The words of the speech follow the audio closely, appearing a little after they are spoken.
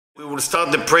We will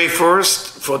start the pray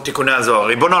first for Tikkunei Zohar.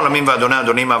 ריבון העולמים ואדוני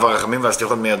אדונים אב הרחמים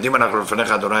והסליחות מיידים אנחנו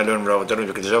לפניך אדוני אלוהינו ולאבותינו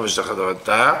וקדשנו ושתך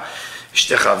תורתה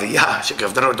אשתך אביה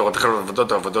שקרבתנו לתורתך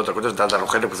ולעבודות העבודות הקודש ודעת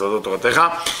הלוחד ובסודות תורתך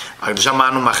הקדושה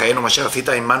מענו מהחיינו מאשר עשית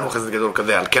עמנו חסד גדול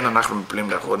כזה על כן אנחנו מפלים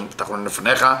תחלון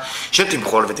לפניך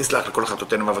שתמחול ותסלח לכל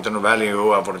חטאותינו ואבותינו ואל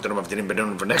יהיו עוונותינו מבדילים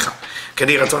בינינו לבניך כן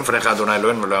יהי רצון לפניך אדוני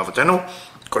אלוהינו ולאבותינו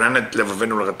כונן את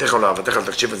לבבנו לרתך ולאהבתך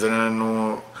לתקשיב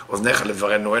אוזניך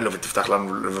לדברנו אלו ותפתח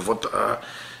לנו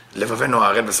לבבנו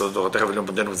הערל בסודות תורתך ולאום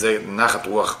פנינו וזה נחת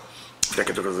רוח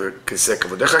כיסא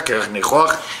כבודיך, כרך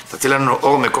ניחוח, תציל לנו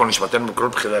אור מקור נשמתנו בכל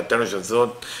בחילתנו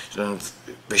שזאת,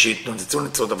 ושיתנוצצו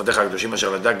נצרות עבדיך הקדושים אשר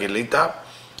לדע גילית,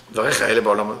 דבריך האלה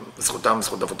בעולם, זכותם,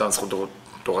 זכות אבותם, זכות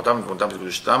תורתם, תמותם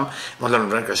וקדושתם, מאוד לנו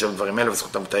לבן כאשר דברים אלה,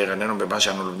 וזכותם תאיר עינינו במה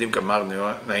שאנו לומדים, גמר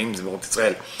נעים זמירות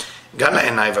ישראל. גם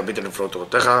לעיניי והביט על נפלאות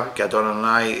תורתך, כי אדון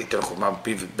אדוני ייתן חוכמה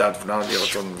בפיו ודעת ובנה לי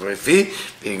רצון ופי,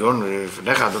 ויגון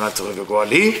לפניך אדוני צורך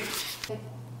וגואלי.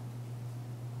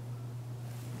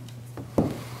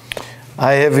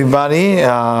 Hi everybody,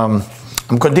 I'm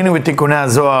continuing with Tikkunei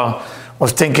Zohar. I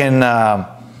was thinking,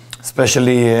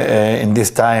 especially in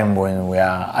this time when we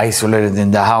are isolated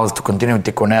in the house, to continue with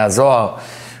Tikkunei Zohar.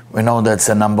 We know that's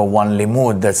the number one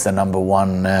limud, that's the number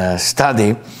one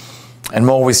study. And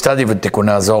more we study with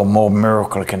Tikkunei Zohar, more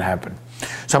miracle can happen.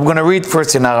 So I'm going to read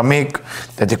first in Aramaic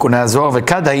the Tikkunei Zohar.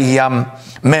 וכד הים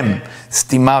מם,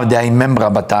 סתימה ודאי מם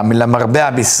רבתה, מלמרבה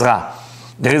הבשרה.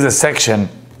 There is a section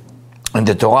in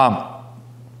the Torah,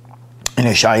 in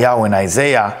Eliyahu and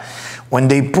Isaiah, when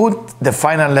they put the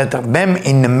final letter mem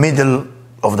in the middle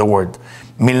of the word,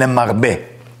 milemarbe,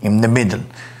 in the middle.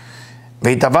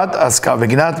 והתאבת עסקה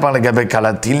וגינת מר לגבי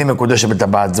כלתי לי מקודשת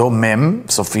בטבעת זו, מם,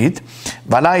 סופית,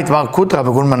 ועלה התמר קוטרה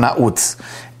בגון נעוץ.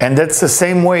 And that's the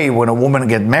same way when a woman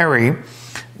get married,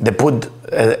 they put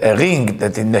a ring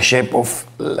that in the shape of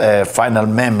final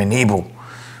mem in Hebrew.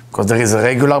 Because there is a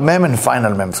regular mem and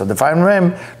final mem. So the final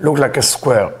mem looks like a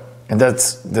square. And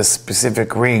that's the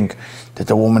specific ring that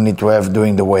a woman need to have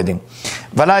during the wedding.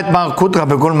 ועלה את מר קוטרה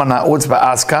בגול מנעוץ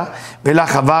באסקה, ולא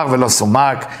חבר ולא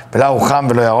סומק, ולא אוחם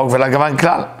ולא ירוק, ולא גוון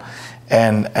כלל.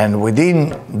 And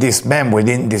within this mem,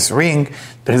 within this ring,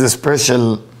 there is a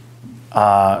special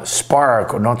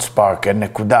spark, or not spark, a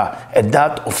nekuda, a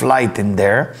dot of light in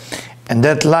there. And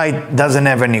that light doesn't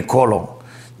have any color.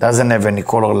 Doesn't have any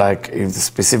color, like if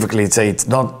specifically it say it's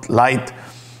not light,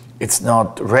 it's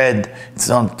not red, it's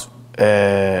not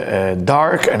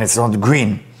dark, and it's not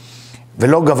green.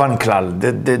 ולא גוון כלל.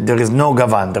 There is no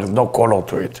גוון, there is no color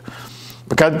to it.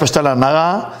 וכעת פשטה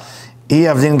לנערה,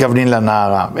 היא אבדין גוונין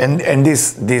לנערה. And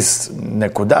this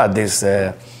נקודה, this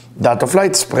dot of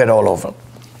light spread all over.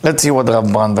 Let's see what Rav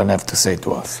Brandvan have to say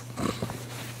to us.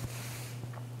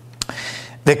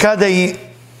 וכד היא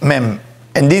מם.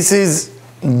 And this is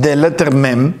the letter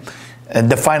mem,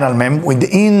 the final mem,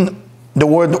 within the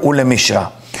word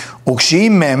ulemishra. וכשהיא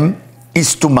מם, היא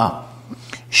סתומה.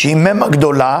 שהיא מם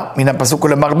הגדולה, מן הפסוק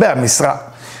ולמרבה המשרה.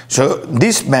 So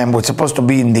this mem, which is supposed to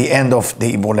be in the end of the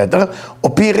Hebrew letter,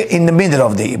 appear in the middle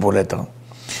of the Hebrew letter.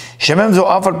 שמם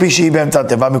זו אף על פי שהיא באמצע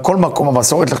התיבה, מכל מקום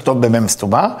המסורת לכתוב במם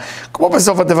סתומה, כמו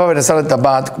בסוף התיבה ונסה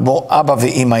לטבעת, כמו אבא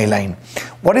ואמא אליין.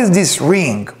 What is this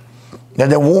ring that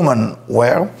the woman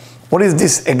wear? What is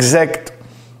this exact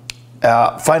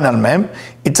final mem?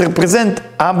 It represents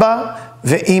Abba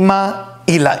ve'ima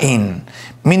ilain,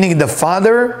 meaning the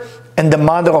father and the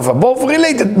mother of both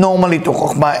related normally to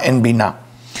Chokhmah and Binah.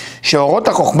 שאורות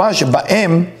החוכמה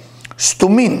שבהם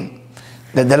סתומים,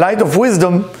 that the light of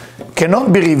wisdom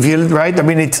cannot be revealed, right? I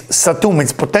mean, it's satum,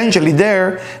 it's potentially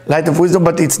there, light of wisdom,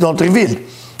 but it's not revealed.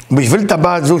 בשביל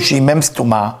טבעת זו שהיא מם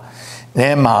סתומה,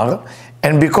 נאמר,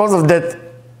 and because of that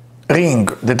ring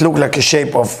that look like a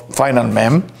shape of final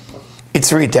mem,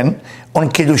 it's written on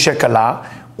Kiddushe Kala,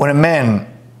 when a man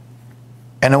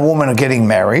and a woman are getting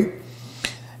married,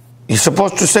 you're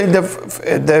supposed to say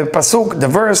the pasuk, the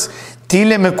verse,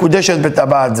 Tile mekudeshet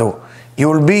betabad zo. You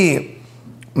will be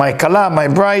my kala, my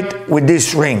bride, with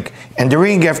this ring. And the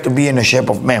ring have to be in the shape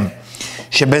of mem.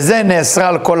 Shebeze ne'esra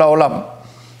al kol ha'olam.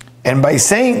 And by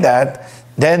saying that,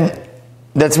 then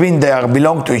that means they are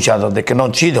belong to each other. They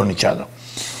cannot cheat on each other.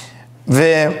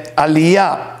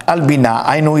 ועלייה על בינה,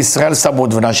 היינו ישראל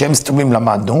סבוד ונשם סתומים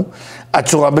למדנו,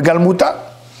 הצורה בגלמותה.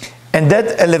 And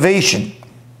that elevation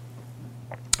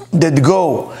that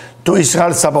go to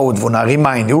Israel Saba Udvuna,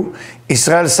 remind you,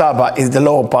 Israel Saba is the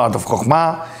lower part of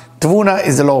Chokhmah, Tvuna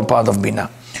is the lower part of Bina.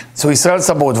 So Israel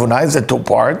Saba Udvuna is the two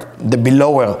part, the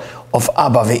belower of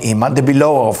Abba ve'ima, the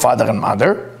belower of father and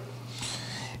mother,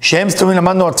 שהם סתומים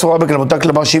למדנו הצורה בגלמותה,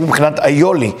 כלומר שהיא מבחינת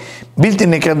איולי, בלתי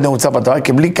נקראת נעוצה בתורה,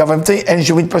 כי בלי קו אמצעי אין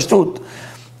שום התפשטות.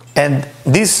 And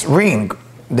this ring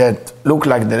that look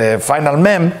like the final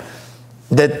mem,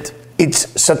 that it's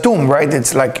satum, right?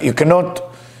 It's like you cannot,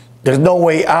 there's no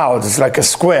way out. It's like a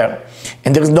square.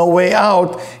 And there's no way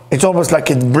out. It's almost like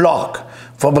it's blocked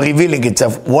from revealing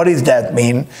itself. What does that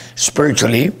mean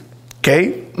spiritually?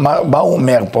 Okay? מה הוא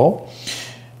אומר פה?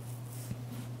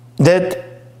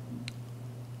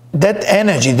 That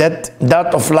energy, that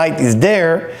dot of light is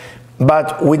there,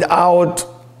 but without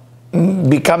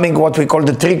becoming what we call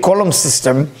the three-column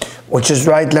system, which is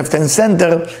right, left, and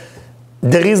center,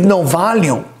 there is no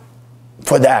value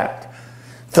for that.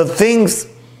 So things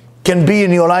can be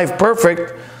in your life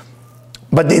perfect,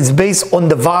 but it's based on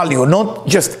the value, not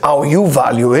just how you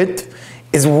value it,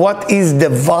 is what is the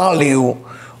value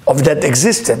of that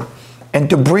existence. And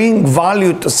to bring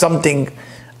value to something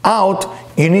out,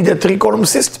 you need a three-column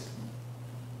system.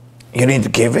 You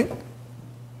need giving,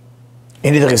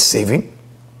 you need receiving,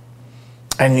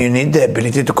 and you need the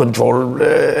ability to control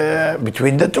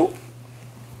between the two.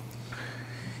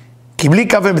 כי בלי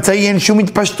קו אמצעי אין שום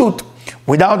התפשטות.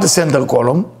 Without the center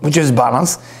column, which is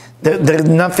balanced, there is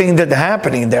nothing that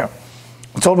happening there.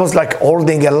 It's almost like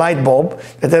holding a light bulb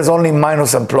that has only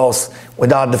minus and plus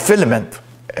without the filament.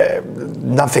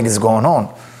 Nothing is going on.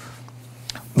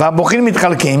 והבוחין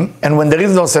מתחלקים, and when there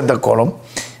is no center column,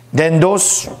 then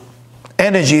those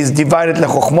energies divided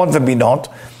לחוכמות ובינות,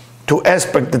 two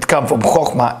aspects that come from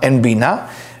חוכמה and בינה,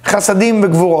 חסדים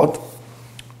וגבורות.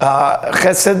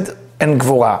 חסד and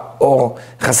גבורה, or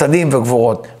חסדים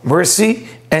וגבורות, mercy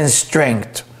and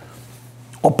strength,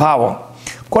 or power.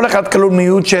 כל אחד כלול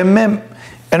מיעוט שהם מם,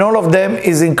 and all of them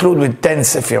is included with 10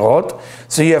 ספירות,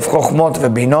 so you have חוכמות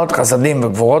ובינות, חסדים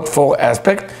וגבורות, 4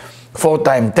 aspects, 4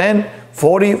 times 10,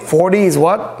 40, 40 is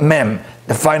what? מם,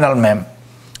 the final מם.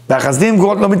 והחסדים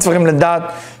וגבורות לא מצטרכים לדעת,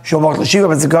 שהוא אמר תשיב,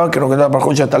 אבל זה כבר כנוגדה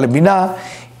בלכות שאתה לבינה,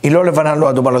 היא לא לבנה, לא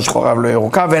אדומה, לא שחורה ולא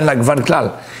ירוקה, ואין לה גוון כלל.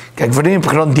 כי הגוונים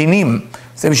מבחינות דינים,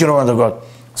 זה בשביל מדרגות.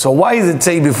 So why is it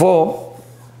say before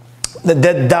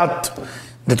that dot,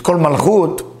 that כל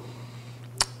מלכות,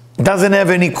 doesn't have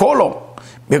any color?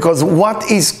 Because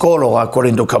what is color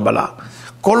according to Kabbalah?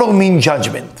 Color means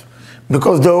judgment.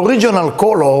 Because the original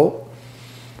color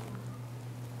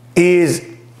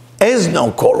has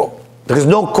no color. There is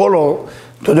no color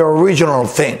to the original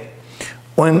thing.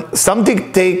 When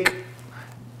something take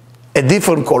a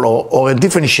different color or a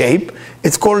different shape,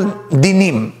 it's called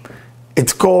dinim.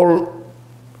 It's called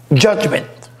judgment.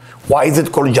 Why is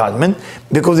it called judgment?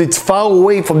 Because it's far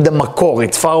away from the makor,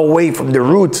 it's far away from the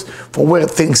roots, from where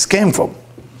things came from.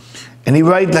 And he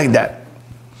writes like that.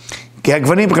 כי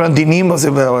הגוונים מבחינת דינים,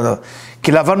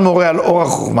 כי לבן מורה על אור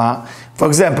החוכמה. For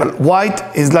example, white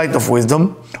is light of wisdom,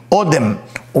 אודם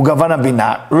הוא גוון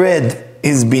הבינה, red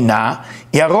is בינה,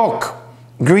 ירוק,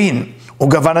 green, הוא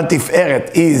גוון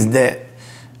התפארת, is the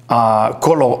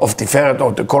color of תפארת,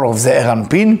 or the color of זעיר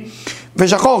אנפין,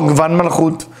 ושחור גוון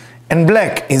מלכות, and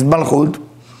black is מלכות,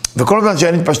 וכל הזמן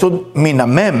שאין התפשטות מן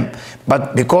המם,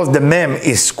 but because the mem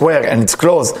is square and it's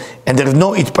closed, and there is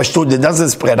no התפשטות that doesn't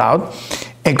spread out,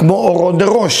 הם כמו אורות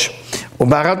דראש,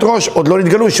 ובהרת ראש עוד לא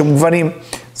נתגלו שום גוונים.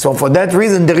 So for that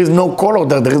reason there is no color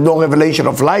there, there is no revelation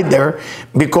of light there,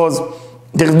 because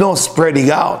there is no spreading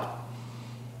out.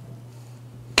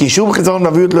 כי שום חיסרון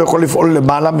נביות לא יכול לפעול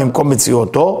למעלה ממקום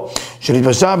מציאותו,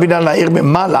 שנתפשטה הבינה להעיר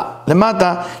ממעלה,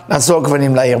 למטה נעשו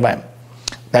הגוונים להעיר בהם.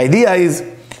 The idea is,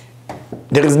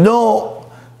 there is no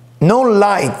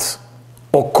light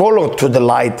or color to the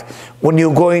light when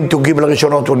you go into Gibel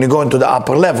Rishonot, when you go into the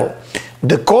upper level.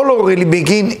 The color really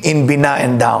begin in Bina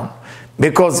and down.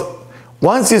 Because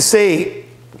once you say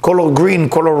color green,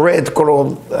 color red,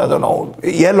 color, I don't know,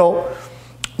 yellow,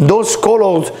 those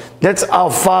colors, that's how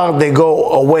far they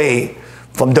go away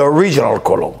from the original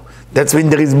color. That's when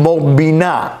there is more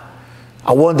Bina.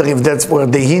 I wonder if that's where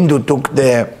the Hindu took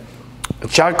the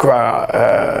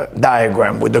chakra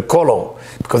diagram with the color,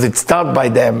 because it starts by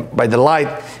the light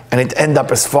and it ends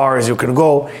up as far as you can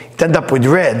go. It ends up with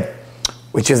red,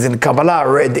 which is in Kabbalah,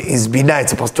 red is Bina,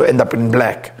 it's supposed to end up in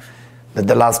black. That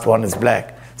the last one is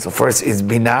black. So first is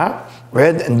Bina,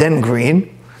 red, and then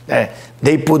green.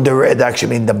 They put the red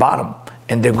actually in the bottom,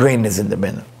 and the green is in the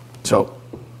middle. So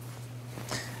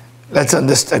let's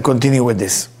continue with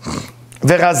this.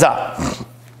 Veraza.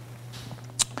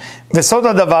 וסוד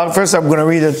הדבר, first I'm going to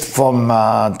read it from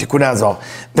תיקוני הזוהר.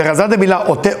 ורזת המילה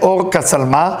אותה אור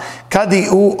כצלמה, כד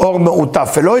יהיו אור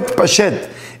מעוטף, ולא התפשט,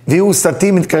 ויהיו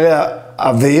סתים מתקרא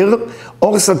אוויר,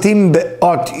 אור סתים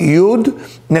באות יוד,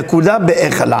 נקודה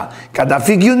באחלה. כד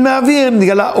אפיק יוד מהאוויר,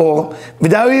 נתגלה אור,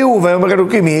 ודאו יהיו, ויאמר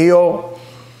אלוקים, יהי אור.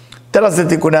 Tell us the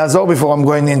תיקוני הזוהר before I'm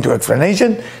going into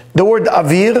explanation. The word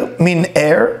אוויר mean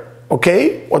air,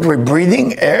 okay? What we're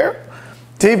breathing, air.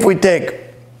 See if we take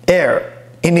air,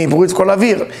 In Hebrew, it's called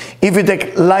avir. If you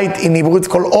take light in Hebrew, it's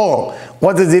called or.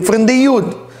 What is different? The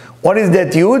yud. What is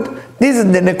that yud? This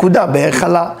is the nekuda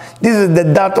be'echala. This is the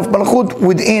dot of malchut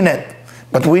within it.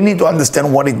 But we need to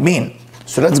understand what it means.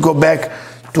 So let's go back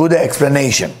to the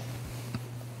explanation.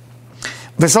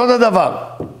 וסוד הדבר,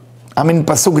 I'm in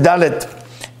פסוק ד',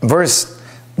 verse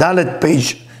ד',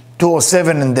 page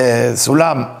 207 in the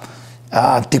סולם,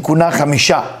 תיקונה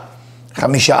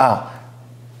חמישה.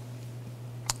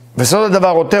 וסוד הדבר,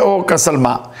 רוטה אור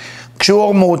כסלמה, כשהוא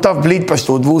אור מעוטף בלי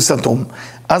התפשטות והוא סתום,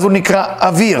 אז הוא נקרא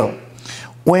אוויר.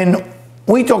 When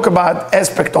we talk about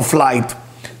aspect of light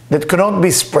that cannot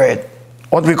be spread,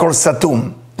 what we call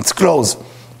satum, it's closed,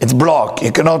 it's blocked,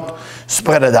 you cannot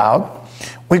spread it out,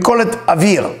 we call it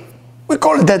avir. We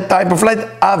call it that type of light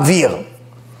avir.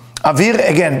 Avir,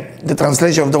 again, the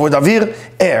translation of the word avir,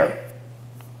 air.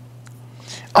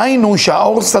 Ainu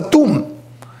sha'or satum.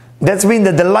 That means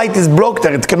that the light is blocked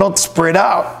there, it cannot spread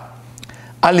out.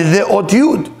 Al yedei ot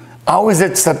yud. How is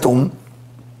it satum?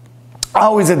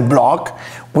 How is it blocked?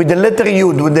 With the letter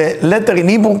yud, with the letter in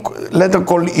Hebrew, letter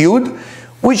called yud,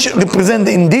 which represent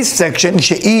in this section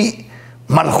she'i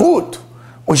malchut,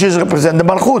 which is represent the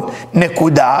malchut.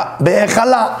 Nekuda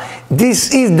be'echala.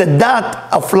 This is the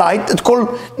dot of light. It's called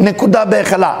nekuda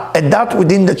be'echala, a dot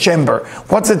within the chamber.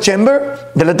 What's the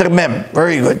chamber? The letter mem.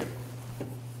 Very good.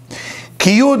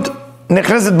 Ki yud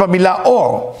nechreset b'milah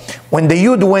or. When the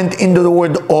yud went into the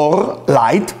word or,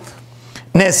 light,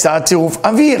 nesa tziruf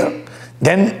avir.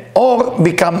 Then or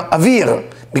become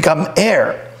avir, become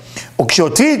air.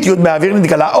 וכשהוציא את יוד באוויר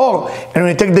נתגלה אור. And when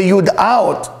you take the yud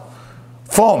out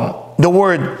from the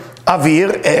word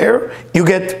avir, air, you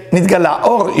get nitgala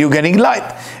or, you getting light.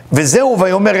 וזהו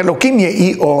ויאמר אלוקים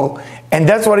יהי אור. And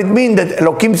that's what it means that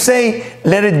Elokim say,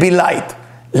 let it be light.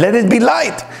 Let it be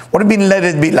light. What do you mean let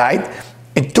it be light?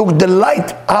 It took the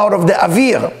light out of the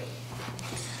avir.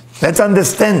 Let's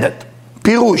understand it.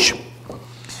 פירוש.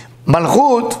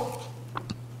 מלכות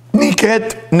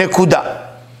נקראת נקודה.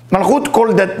 מלכות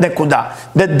called that נקודה,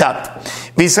 that dot.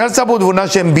 וישראל סבא ותבונה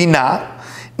שהם בינה,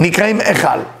 נקראים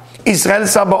היכל. ישראל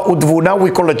סבא ותבונה,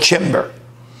 we call it chamber.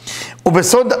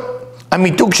 ובסוד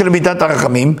המיתוג של מידת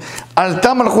הרחמים,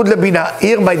 עלתה מלכות לבינה,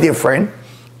 here by different,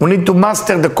 we need to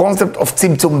master the concept of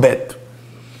צמצום ב'.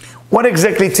 What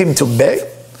exactly צמצום ב'?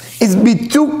 It's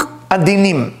ביתוק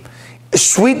הדינים.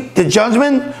 Sweet the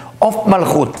judgment of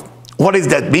מלכות. What does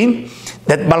that mean?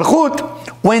 That מלכות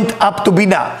went up to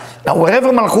בינה. Now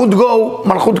wherever Malchut go,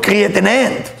 Malchut create an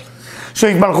end. So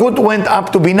if Malchut went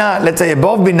up to Bina, let's say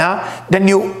above Bina, then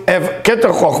you have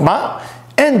Keter Chochma,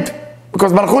 and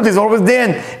because Malchut is always the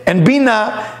end, and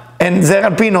Bina and Zer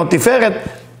Anpin or Tiferet,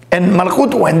 and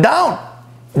Malchut went down.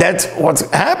 That's what's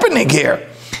happening here.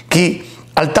 כי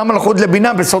עלתה מלכות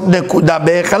לבינה בסוד נקודה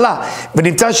בהיכלה,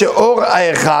 ונמצא שאור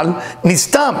ההיכל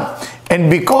נסתם. And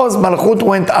because Malchut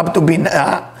went up to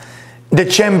Bina, the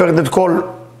chamber that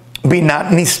called Bina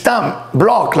nistam,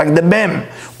 block, like the mem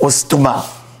was tuma.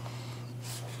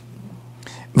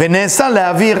 Venesa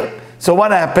le'avir. So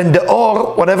what happened? The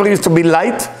or, whatever used to be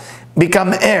light,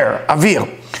 become air, avir.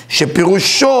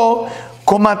 Shepirusho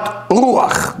komat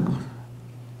ruach.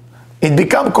 It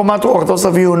became komat ruach. Those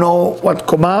of you who know what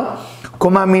koma?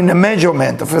 Koma means a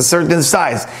measurement of a certain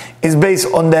size. It's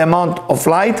based on the amount of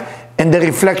light and the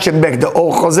reflection back, the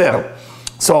or chozer.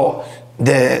 So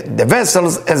the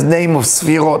vessels as name of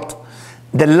sfirot.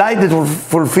 The light that will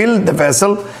fulfill the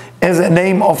vessel as a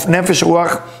name of nefesh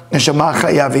ruach, neshama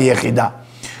chaya v'yechida.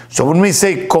 So when we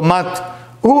say komat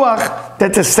ruach,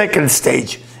 that's a second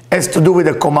stage. Has to do with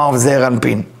the koma of Zer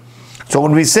Anpin. So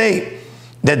when we say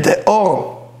that the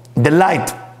or, the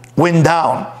light, went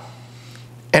down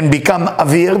and become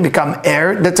avir, become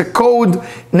air, that's a code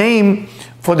name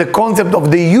for the concept of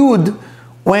the yud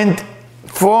went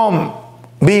from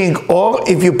being or.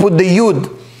 If you put the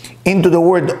yud into the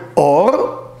word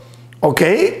or,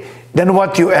 okay, then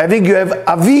what you having? You have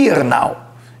avir now.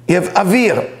 You have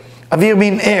avir. Avir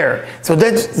means air. So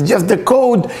that's just the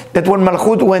code that when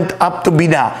Malchut went up to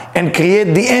Bina and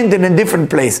create the end in a different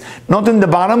place. Not in the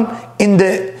bottom, in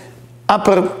the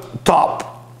upper top.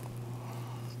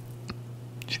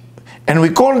 And we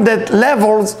call that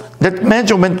levels, that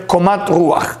measurement, komat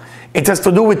ruach. It has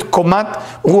to do with komat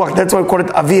ruach. That's why we call it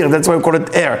avir. That's why we call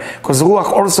it air. Because ruach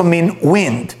also means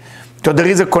wind. So there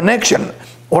is a connection.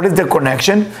 What is the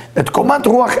connection? That komat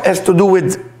ruach has to do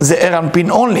with זעיר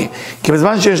אנפין only. כי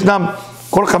בזמן שישנם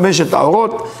כל חמשת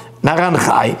האורות, נרן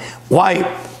חי. Why?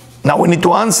 Now we need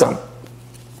to answer.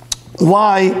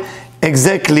 Why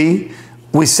exactly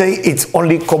we say it's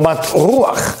only komat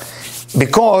ruach?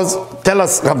 Because, tell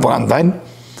us Rav Brandwein,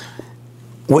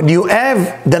 when you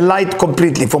have the light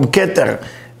completely from Keter,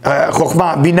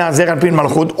 Chokhmah, Bina, Zeir Anpin,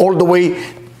 Malchut, all the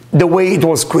way it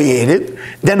was created.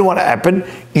 Then what happened?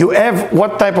 You have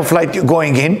what type of light you're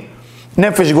going in?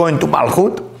 Nefesh going to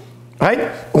Malchut,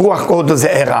 right? Ruach go to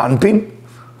Zeir Anpin,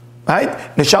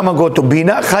 right? Neshama go to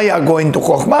Bina, Chaya going to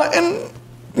Chokhmah, and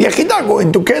Yechidah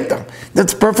going to Keter.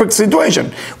 That's perfect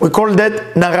situation. We call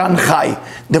that Naran Chai.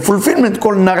 The fulfillment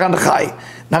called Naran Chai.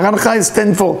 Naran Chai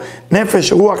stands for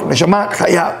Nefesh, Ruach, Neshama,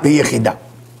 Chaya, Yechidah.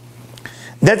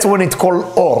 That's when it's called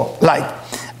Or, light.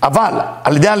 אבל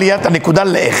על ידי עליית הנקודה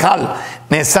להיכל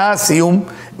נעשה הסיום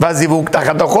והזיווג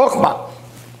תחת החוכמה.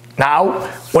 Now,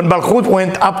 when Malchut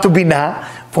went up to Bina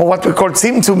for what we call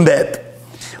Tzimtzum that,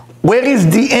 where is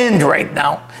the end right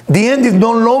now? The end is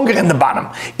no longer in the bottom.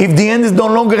 If the end is no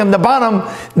longer in the bottom,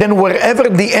 then wherever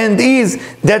the end is,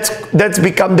 that's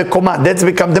become the command, that's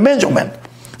become the measurement.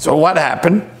 So what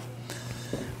happened?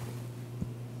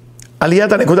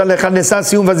 עליית הנקודה לאחד נעשה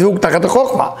הסיום והזיווג תחת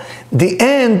החוכמה. The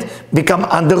end become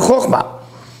under חוכמה.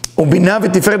 ובינה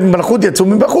ותפארת ומלכות יצאו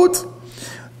מבחוץ.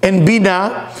 And בינה,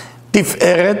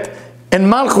 תפארת, and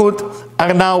מלכות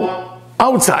are now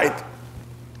outside.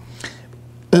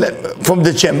 From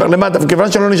the chamber. למטה,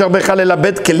 וכיוון שלא נשאר בכלל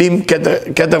ללבד כלים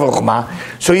כתר וחוכמה.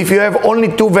 So if you have only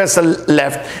two vessels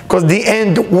left, because the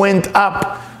end went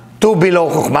up to below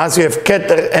Chokhmah, so you have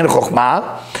Keter and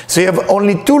Chokhmah, so you have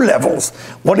only two levels.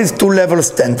 What is two levels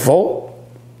stand for?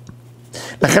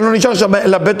 לכן לא נשאר שם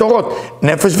לבית אורות,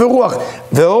 נפש ורוח,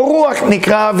 ואור רוח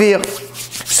נקרא אוויר.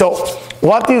 So,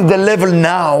 what is the level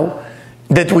now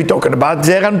that we're talking about?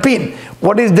 Zeir Anpin.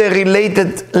 What is the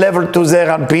related level to Zeir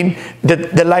Anpin,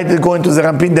 that the light is going to Zeir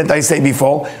Anpin that I said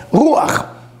before? Ruach.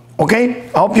 Okay?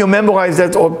 I hope you memorize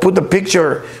that or put a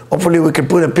picture. Hopefully we can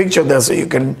put a picture there so you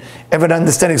can have an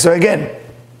understanding. So again,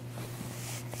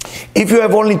 if you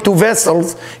have only two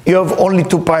vessels, you have only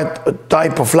two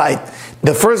type of light.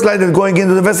 The first light that's going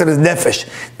into the vessel is Nefesh.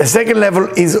 The second level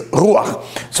is Ruach.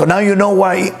 So now you know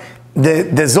why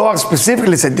the Zohar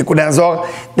specifically said, Tikkunei Zohar,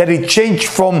 that it changed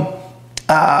from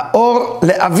or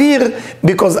le'avir,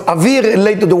 because avir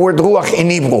related to the word ruach in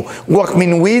Hebrew. Ruach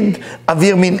mean wind,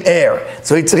 avir mean air.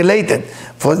 So it's related.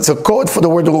 It's a code for the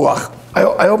word ruach.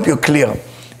 I hope you're clear.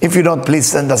 If you don't, please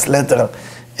send us letter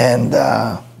and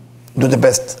do the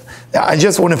best. I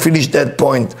just want to finish that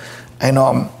point. I know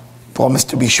I'm promised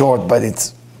to be short, but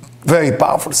it's very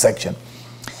powerful section.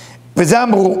 וזה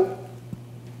אמרו,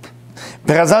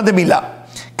 ורזה דמילה,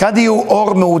 כד יהיו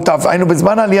אור מעוטף, היינו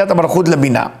בזמן עליית המלכות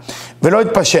לבינה, ולא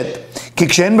התפשט, כי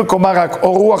כשאין בקומה רק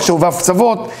אור רוח שהוא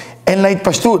ופצוות, אין לה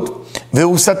התפשטות,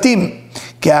 והוא סתים,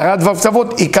 כי הערת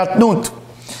ופצוות היא קטנות.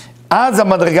 אז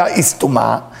המדרגה היא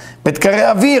סתומה,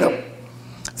 ותקרא אוויר.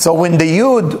 So when the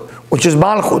Yud, which is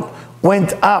Malchut,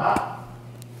 went up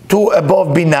to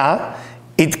above Bina,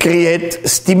 it created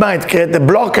stima, it created a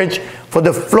blockage for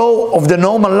the flow of the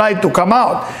normal light to come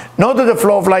out. Not that the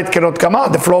flow of light cannot come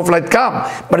out, the flow of light comes,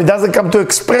 but it doesn't come to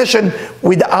expression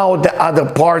without the other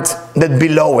parts that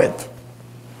below it.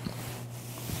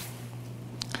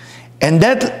 And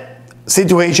that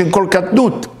situation called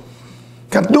katnut,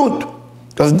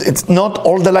 because it's not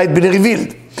all the light being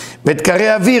revealed. ואת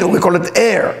קרי אוויר, we call it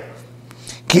air.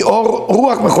 כי אור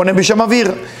רוח מכונה בשם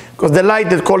אוויר, because the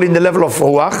light is called in the level of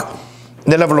רוח,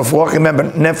 remember,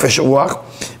 נפש רוח,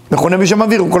 מכונה בשם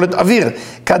אוויר, הוא קורא את אוויר.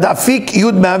 כד אפיק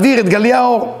יוד מהאוויר התגלה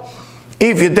האור.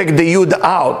 If you take the yud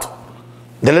out,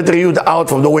 the letter yud out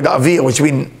from the word אוויר, which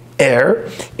means air,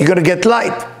 you're going to get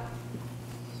light.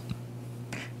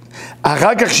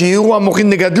 אחר כך שיראו המוחין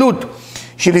לגדלות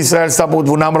של ישראל סברו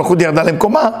תבונה המלכות ירדה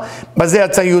למקומה, בזה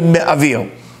יצא יוד מאוויר.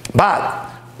 But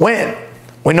when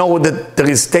we know that there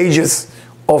is stages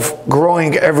of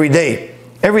growing every day,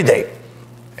 every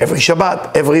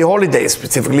Shabbat, every holiday,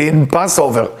 specifically in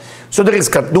Passover. So there is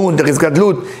Katnun, there is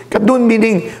Gadlut. Katnun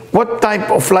meaning what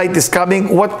type of light is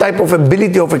coming, what type of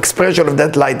ability of expression of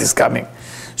that light is coming.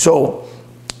 So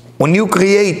when you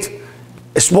create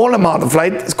a small amount of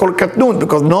light, it's called Katnun,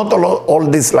 because not all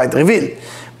this light revealed.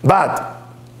 But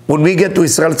when we get to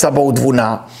Israel Tzabot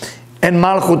Vuna, and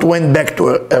Malchut went back to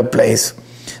her place,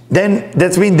 then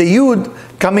that's mean the Yud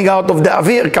coming out of the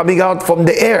Avir, coming out from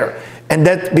the air, and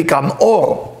that become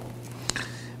Or.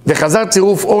 וחזר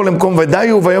צירוף אור למקום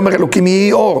ודיו, ויאמר אלוקים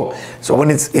יהי אור. So when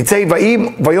it say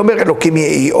ויאמר אלוקים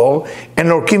יהי אור, and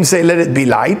אלוקים say let it be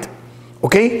light,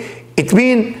 okay? It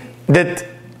means that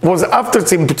was after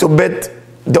Tzimtzum Bet,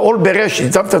 the old Bereshit,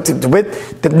 it's after Tzimtzum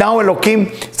Bet, that now אלוקים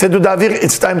said to the Avir,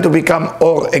 it's time to become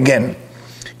אור again.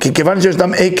 כי כיוון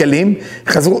שישנם אי כלים,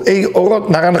 חזרו אי אורות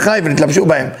נרן חי ונתלבשו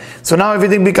בהם. So now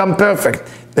everything become perfect.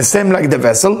 The same like the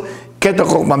vessel, כתר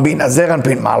חוכמה בינה, זעיר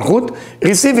אנפין מלכות,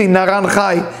 receiving נרן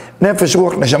חי, נפש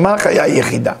רוח נשמה, חיה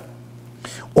יחידה.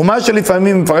 ומה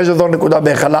שלפעמים מפרש הזוהר נקודה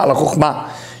בהיכלה על החוכמה,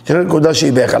 של נקודה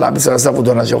שהיא בהיכלה, בסדר סף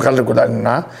ודונה, שהולכה לנקודה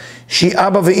עליונה, שהיא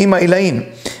אבא ואמא עילאין,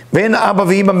 ואין אבא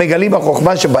ואמא מגלים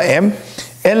החוכמה שבהם,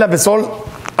 אלא בסול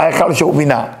ההיכל שהוא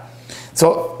בינה.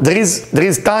 So there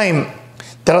is time,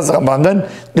 tell us Rabbanan,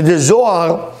 that the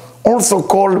Zohar also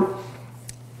call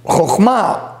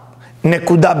חוכמה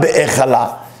נקודה בהיכלה,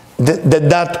 the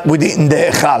dot within the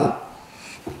היכל.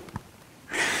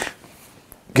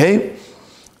 Okay?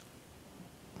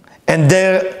 And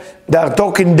they are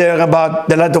talking there about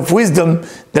the light of wisdom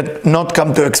that not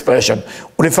come to expression.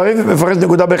 ולפעמים מפרש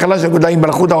נקודה בהיכלה שנקודה עם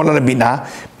מלכות העולה לבינה,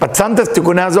 but sometimes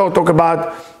תיקוני הזוהר talk about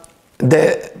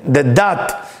the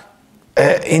dot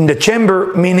in the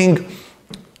chamber, meaning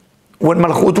when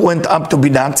מלכות went up to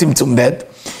בינה, צמצום ב',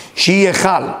 שהיא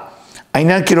היכל.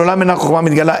 העניין כי לעולם אינה חוכמה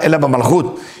מתגלה אלא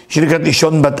במלכות, שהיא נקראת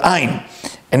לישון בת עין.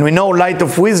 And we know light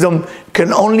of wisdom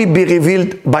can only be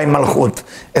revealed by malchut,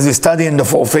 as we study in the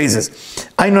 4 phases.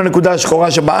 Ain הנקודה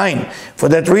השחורה שבעין. For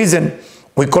that reason,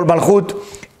 we call malchut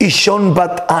ishon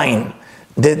bat ain,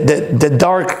 the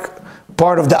dark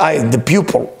part of the eye, the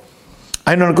pupil.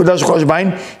 Ain הנקודה השחורה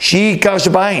שבעין, שהיא עיקר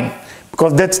שבעין,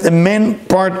 because that's the main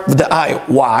part of the eye.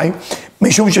 Why?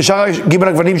 משום ששאר גיבל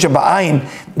הגוונים שבעין,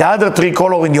 the other 3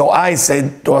 color in your eye,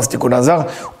 said to us תיקוני זוהר,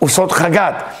 הוא סוד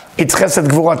חגת, it's חסד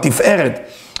גבורה תפארת.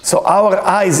 So our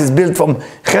eyes is built from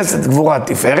chesed, gvura,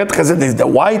 tiferet. Chesed is the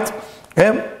white.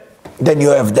 Okay? Then you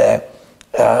have the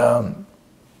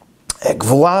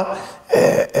gvura.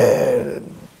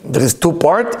 There is 2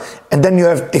 parts. And then you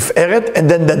have tiferet. And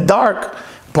then the dark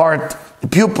part, the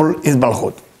pupil, is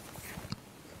malchut.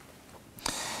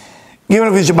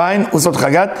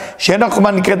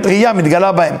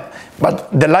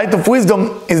 But the light of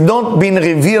wisdom is not being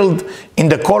revealed in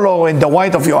the color or in the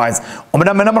white of your eyes. But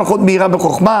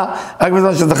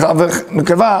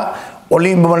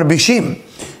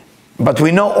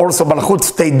we know also malchut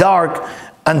stay dark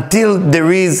until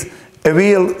there is a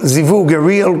real zivug, a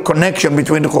real connection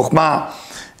between the chokhmah,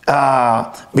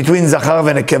 between zachar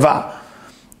and nekeva.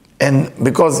 And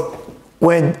because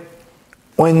when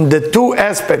the 2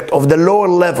 aspects of the lower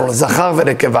level, zachar and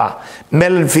nekeva,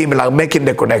 male and female, are making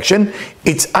the connection,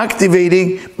 it's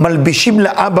activating malbishim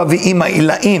la'aba v'ima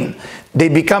ila'in. They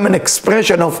become an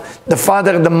expression of the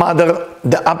father and the mother,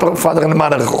 the upper father and the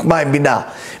mother, chokhmah and binah.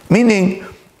 Meaning,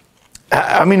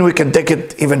 I mean, we can take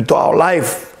it even to our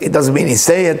life. It doesn't mean he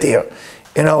say it here.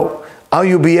 You know, how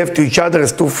you behave to each other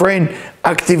as 2 friends,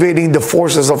 activating the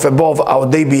forces of above, how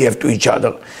they behave to each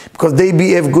other. Because they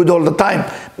behave good all the time,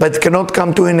 but cannot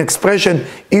come to an expression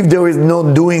if there is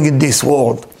no doing in this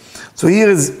world. So here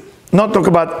is not talk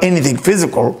about anything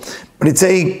physical, but it's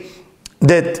saying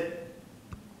that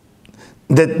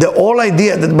the whole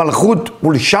idea that malchut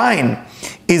will shine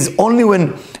is only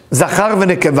when zachar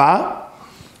v'nekeva,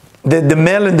 the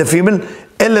male and the female,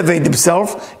 elevate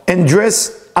themselves and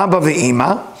dress אבא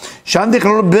ואמא, שאן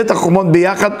תכלול בית החוכמות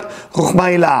ביחד חוכמה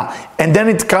הילאה. And then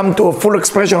it comes to a full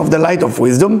expression of the light of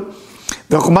wisdom,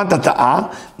 וחוכמת התאה,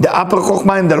 the upper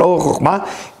חוכמה and the lower חוכמה,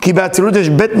 כי באצילות יש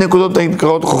בית נקודות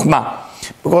הנקראות חוכמה.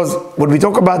 Because when we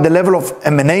talk about the level of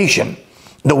emanation,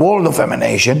 the world of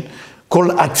emanation,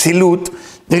 called אצילות,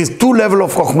 there is 2 levels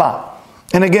of חוכמה.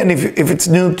 And again, if it's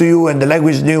new to you and the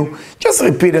language is new, just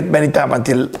repeat it many times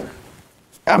until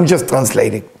I'm just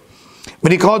translating.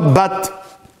 When you call it בת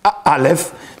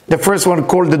Aleph, the first one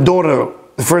called the daughter,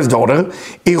 the first daughter,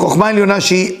 היא חוכמה עליונה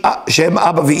שהם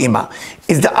אבא ואמא.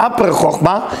 Is the upper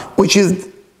חוכמה, which is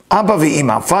אבא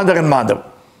ואמא, father and mother.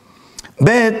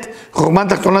 ב' חוכמה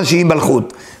תחתונה שהיא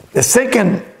מלכות. The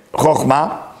second חוכמה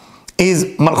is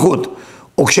מלכות.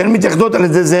 וכשהן מתייחדות על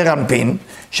ידי זעיר אנפין,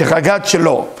 שחגת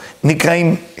שלו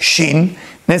נקראים שין,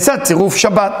 נעשה צירוף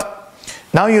שבת.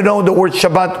 Now you know the word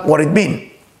Shabbat, what it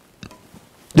means.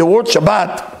 The word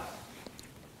Shabbat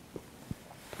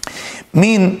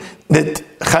mean that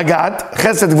Chagat,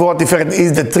 Chesed, Gvura, Tiferet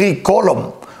is the 3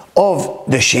 column of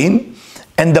the Shin,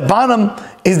 and the bottom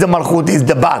is the Malchut, is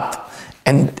the Bat.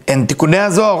 And Tikkunei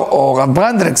Zohar or Rav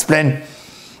Brandon explained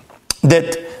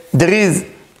that there is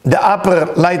the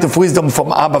upper light of wisdom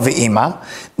from Abba ve'Ima,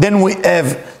 then we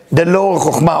have the lower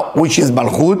Chokhmah, which is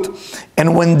Malchut,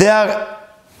 and when there are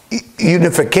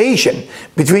unification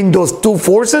between those 2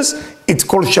 forces, it's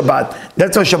called Shabbat.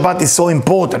 That's why Shabbat is so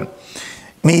important.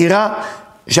 Meira,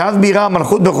 Shaz Meira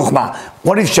Malchut beChokhmah.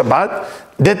 What is Shabbat?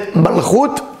 That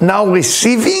Malchut now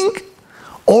receiving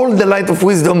all the light of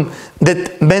wisdom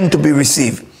that meant to be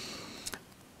received.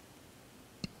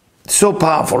 So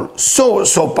powerful,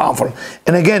 so powerful.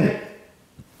 And again,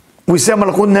 we say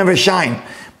Malchut never shine,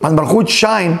 But Malchut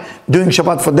shine during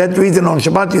Shabbat. For that reason, on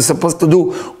Shabbat, you're supposed to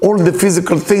do all the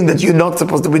physical thing that you're not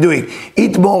supposed to be doing.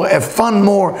 Eat more, have fun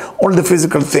more, all the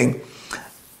physical thing.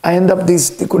 I end up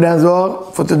this Tikkunei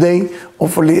Zohar for today.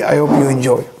 Hopefully, I hope you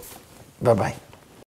enjoy. Bye-bye.